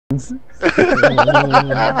We're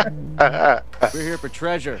here for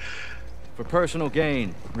treasure. For personal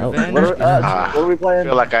gain. Oh, Revenge. What are we playing? I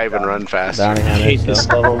feel like I even run faster. Bounty I hate hunter. this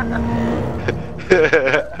So. level.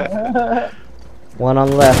 One on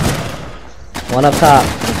the left. One up top.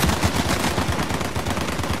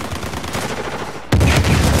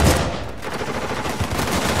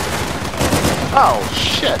 Oh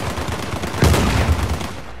shit!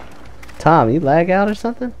 Tom, you lag out or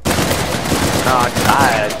something? No, I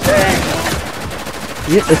died.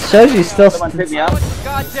 It shows you still Someone pick me up.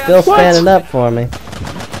 still standing up for me.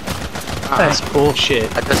 That's bullshit.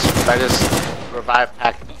 I just revived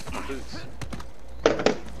pack boots.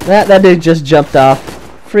 That dude just jumped off.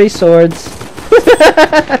 Free swords.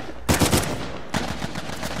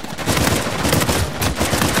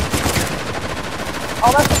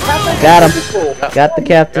 Oh, that's the captain. Got him. Cool. Got the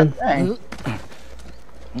captain. Dang.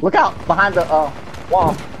 Look out behind the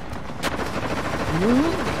wall.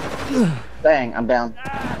 Dang, I'm down.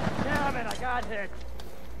 Damn it, I got hit.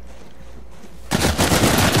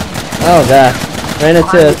 Oh god. Ran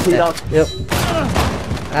into Behind it. the T-dog. Yep.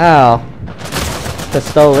 Ow.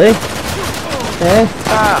 Pistoli. Okay.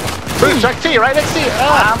 Boots, right to you, right next to you.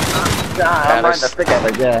 Ah. I'm right in the thick of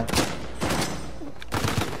it, yeah.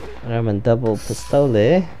 Roman double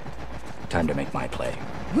pistoli. Time to make my play.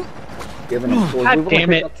 Giving him swords. God We've only damn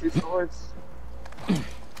picked it. up 2 swords.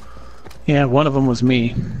 Yeah, one of them was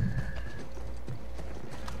me.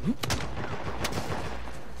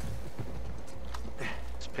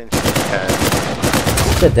 Just pinch his head.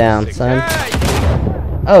 Sit down, son.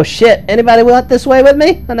 Oh shit! Anybody want this way with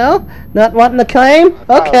me? No? Not wanting to claim?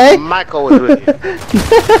 Okay. Michael was with you.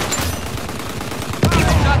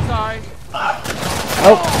 Not sorry.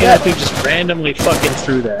 Oh, Yeah, if we just randomly fucking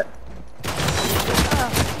threw that.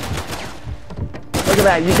 Look at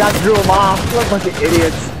that, you guys drew him off. What a bunch of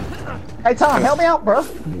idiots. Hey Tom, help me out, bro.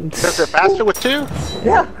 Is it faster with 2?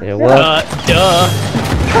 Yeah. Yeah, well. Duh.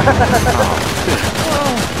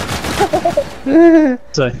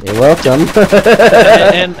 So, You're welcome.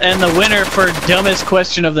 and the winner for dumbest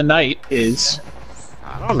question of the night is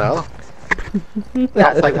I don't know.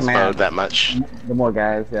 That's like a It's man. load that much. The more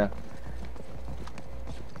guys, yeah.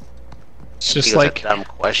 it's just He was like a dumb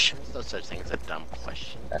question. There's no such thing as a dumb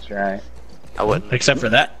question. That's right. I wouldn't. except for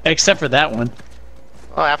that one.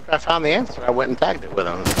 Well, after I found the answer, I went and tagged it with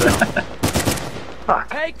him. So.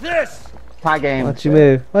 Take this! Tie game. Watch you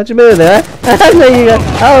move. Watch you move there. I know you got.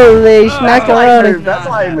 Holy smackaroni. That's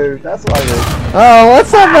why I moved. That's why I moved. Oh,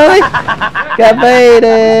 what's up, buddy? Got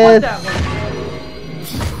baited.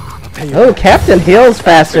 Oh, Captain heals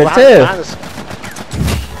faster too.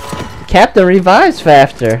 Captain revives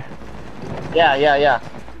faster. Yeah.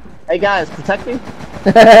 Hey guys, protect me.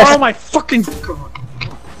 Oh my fucking god.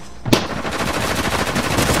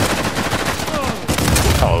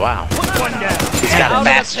 Oh wow. One down. He's got a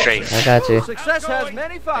fast strafe. I got you. Success has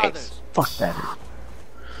many fathers. Fuck that.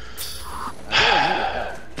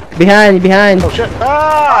 Behind you, behind. Oh shit!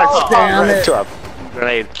 Ah! damn it. To a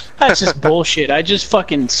grenade. That's just bullshit. I just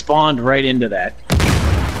fucking spawned right into that.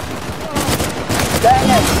 Dang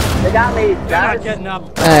it. They got me. Not Guys. getting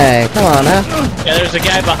up. Hey, come on now. Yeah, there's a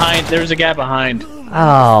guy behind. There's a guy behind.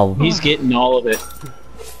 Oh, He's getting all of it.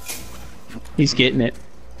 He's getting it.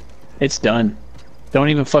 It's done. Don't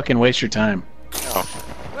even fucking waste your time.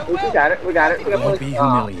 We got it. We got it. We got Won't be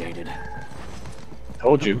humiliated.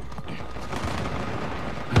 Told you.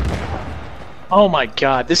 Oh my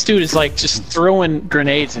god, this dude is like just throwing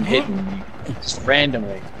grenades and hitting me. Just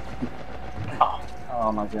randomly. Oh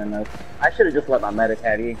my goodness. I should have just let my medic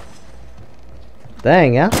have you.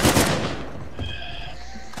 dang, yeah.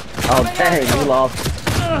 Oh dang, you lost.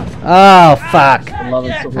 Oh, fuck. I love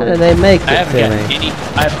it so How did much. they make I it haven't to got me? any.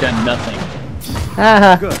 I've done nothing.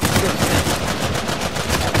 Haha. Good.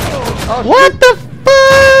 What the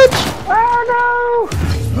fudge? Oh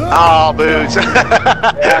Oh, boots.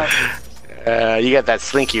 Yeah. You got that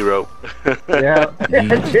slinky rope. no! Yeah.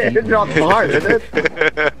 It dropped hard, didn't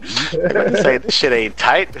it? Say this shit ain't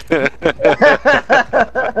tight. I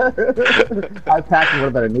packed would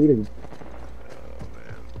have been a meeting.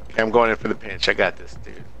 Okay, I'm going in for the pinch. I got this,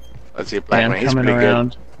 dude. Let's see, black Yeah, man. I'm He's coming pretty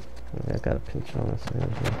around. I got a pinch on this.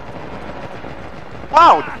 good.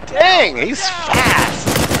 Oh, dang! He's fast.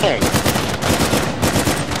 Dang.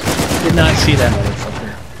 Did not see that motherfucker.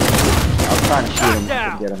 I was trying to shoot him.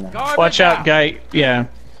 Down. To get him there. Garbage Watch out, guy. Yeah,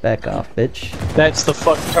 Back off, bitch. that's the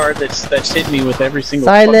fucktard that's hit me with every single.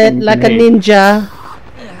 Silent fucking like a grenade. ninja.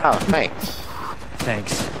 Oh, thanks.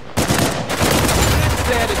 Thanks.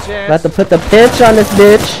 About to put the pinch on this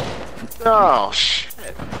bitch. Oh, shit.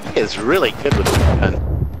 He is really good with the gun.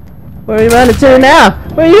 Where are you running to now?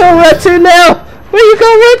 Where are you gonna run to now? Where you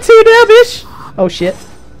gonna run to now, bitch? Oh shit.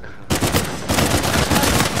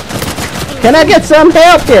 Can I get some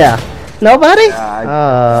help here? Nobody?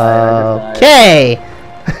 Okay.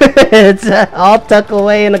 It's all tucked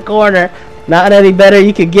away in the corner. Not any better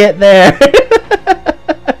you could get there.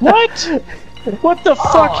 What? What the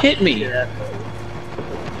fuck hit me? Shit.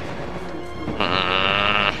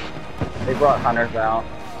 They brought hunters out.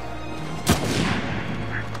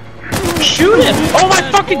 Shoot him! Oh my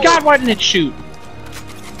fucking god, why didn't it shoot?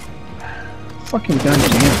 Fucking gun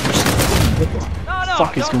jam. What the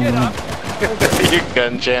fuck is going on? You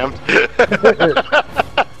gun jammed.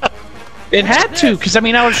 It had to, because I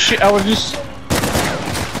mean, I was just.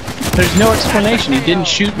 There's no explanation. He didn't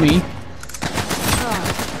shoot me.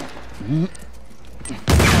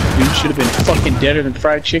 You should have been fucking deader than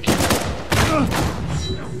fried chicken.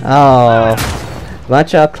 Oh. Why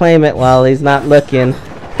don't y'all claim it while he's not looking?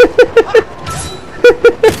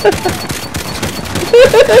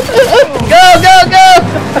 Go, go, go!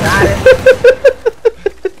 Got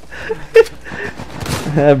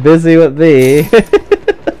it. Busy with me.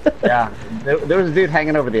 Yeah. There was a dude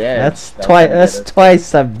hanging over the edge. That's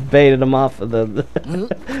twice I've baited him off of the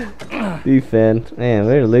defend. Man,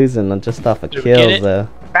 we're losing just off of Did we get kills it? though.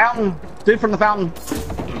 Fountain! Dude from the fountain!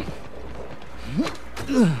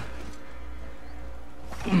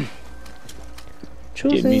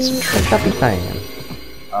 Give me some Choosing Capitan.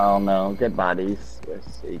 Oh no, good bodies. Where's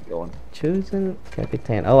he going? Choosing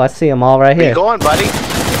Capitan. Oh, I see them all right Where you here. going, buddy?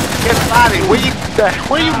 Get body. Where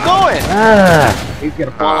you going? Ah, He's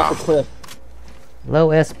gonna fall off the cliff. low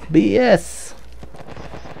SBS.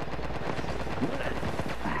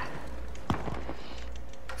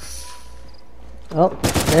 Oh,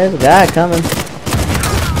 there's a guy coming.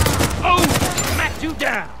 Oh, smacked you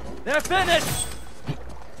down. They're finished.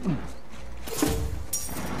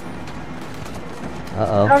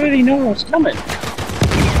 Uh How oh. did he know I was coming?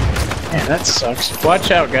 Man, that sucks.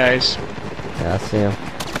 Watch out, guys. Yeah, I see him.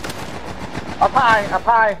 Up high, up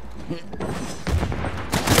high!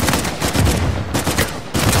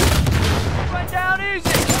 Went down easy.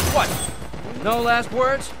 What? No last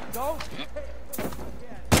words? No.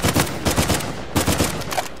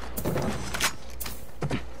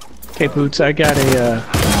 Okay, Boots, I got a,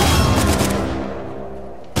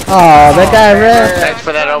 Oh, that guy ran. Thanks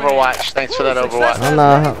for that Overwatch. Thanks for that Overwatch. Oh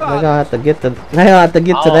no, we're gonna have to get to. They're gonna have to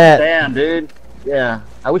get to that. Damn, dude. Yeah.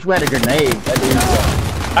 I wish we had a grenade.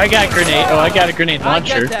 I got a grenade. Oh, I got a grenade I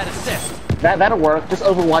launcher. get that assist. That'll work. Just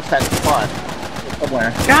overwatch that spot.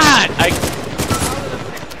 Somewhere. God,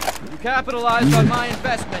 You capitalized on my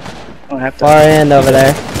investment. don't have to. Far end over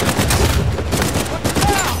there.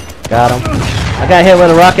 Got him. I got hit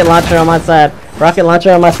with a rocket launcher on my side. Rocket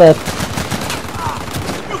launcher on my side.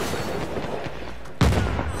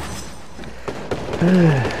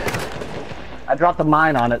 I dropped a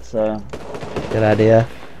mine on it, so. Good idea.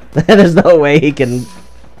 There's no way he can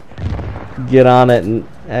get on it and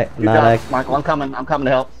not act. Michael, I'm coming to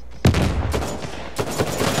help.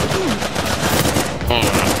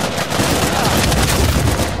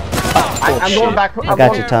 I'm going back. I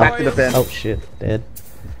got you, Tom. Back to defend. Oh shit, dead.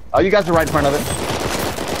 Oh, you guys are right in front of it.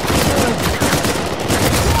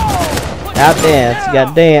 Out dance. You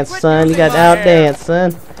got dance, son. You got out dance,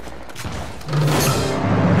 son.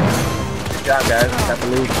 Good job, guys. Got the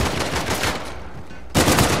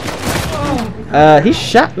lead. He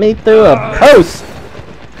shot me through a post.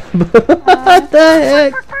 What the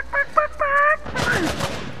heck?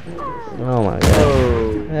 Oh my god.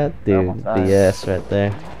 Oh. That dude Almost died. BS right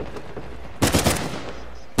there.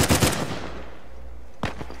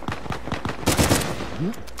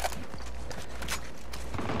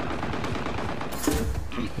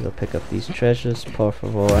 Go pick up these treasures, por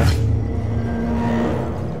favor.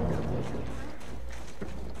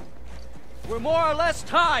 We're more or less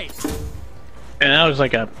tied. And that was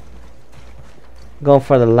like a. Going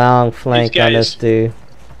for the long flank on this dude.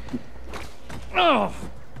 Oh.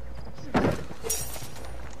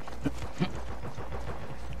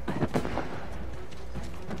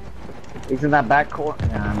 He's in that back court.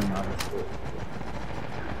 Yeah, I don't know.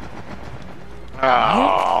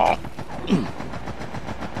 Oh.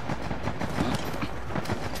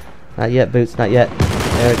 Not yet, Boots, not yet.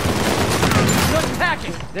 There it... Good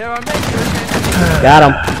packing. There are makers. Got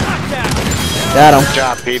him. Got him. Good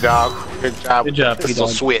job, P-Dog. Good job. Good job, Pistol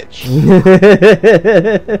P-Dog. switch.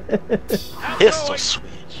 Pistol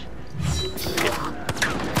switch.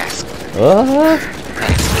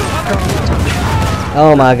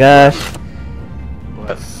 Oh my gosh.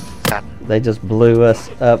 What's happening? They just blew us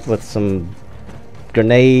up with some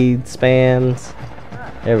grenade spams.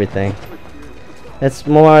 Everything. It's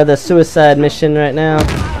more the suicide mission right now.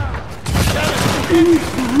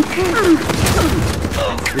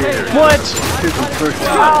 What?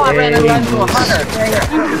 Oh, I ran into a hunter. Dang it.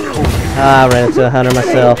 Ah, I ran into a hunter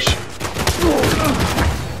myself.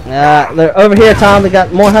 They're over here, Tom. They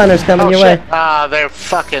got more hunters coming your way. They're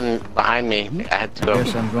fucking behind me. I had to go.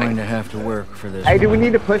 Guess I'm going to have to work for this. Hey, do we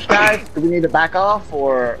need to push, guys? Do we need to back off,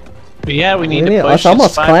 or? Yeah, we need to push. It's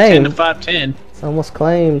almost 5'10" claimed. to 5'10". It's almost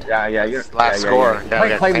claimed. Yeah, you're Last score. Yeah, we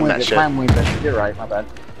gotta claim that shit. Claim wins it. You're right, my bad.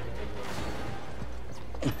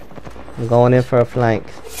 I'm going in for a flank.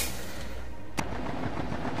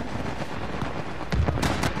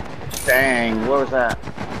 Dang, what was that?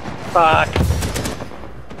 Fuck.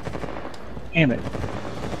 Damn it.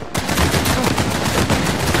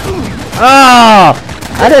 Oh!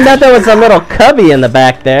 I didn't know there was a little cubby in the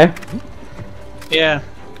back there. Yeah.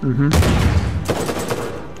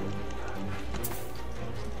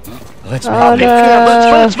 Let's Oh no!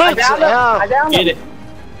 I downed Get him. it.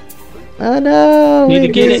 Oh no! Need to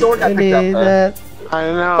We get need- it. Sword got we picked up, need though. that. I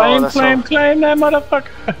know. Claim, that's claim, so- claim that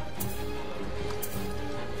motherfucker.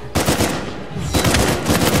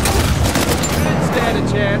 stand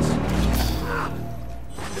a chance.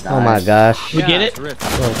 Oh my gosh! We get it? Little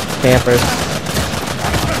campers.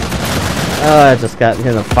 Oh, I just got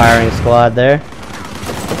in the firing squad there.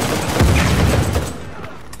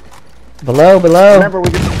 Below, below. Remember,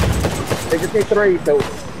 they just need 3, so.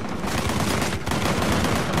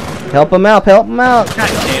 Help him out! Help him out! God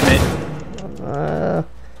damn it.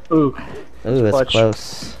 Ooh. Ooh, that's clutch.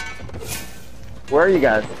 close. Where are you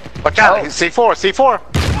guys? Watch out! C4, C4.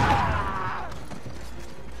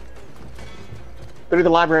 Through the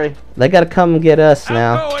library. They gotta come get us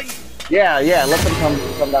now. Yeah, let them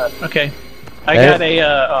come down. Okay. I There- got a,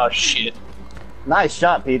 oh shit. Nice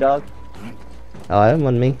shot, P-Dog. Oh, that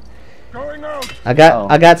wasn't me. Going out.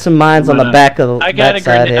 I got some mines on the back of the I got a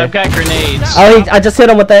backside grenade. here. I've got grenades. Oh, I just hit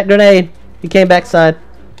him with that grenade. He came backside.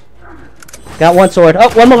 Got one sword. Oh,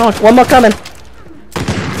 one more coming.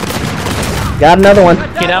 Got another one.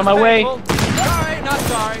 Get out of my way. Sorry, not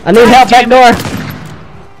sorry. I need help back door.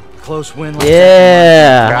 Close win. Like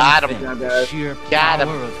Yeah. Got him. that. Sheer Got him.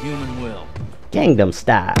 power of human will. Gangnam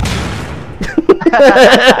style.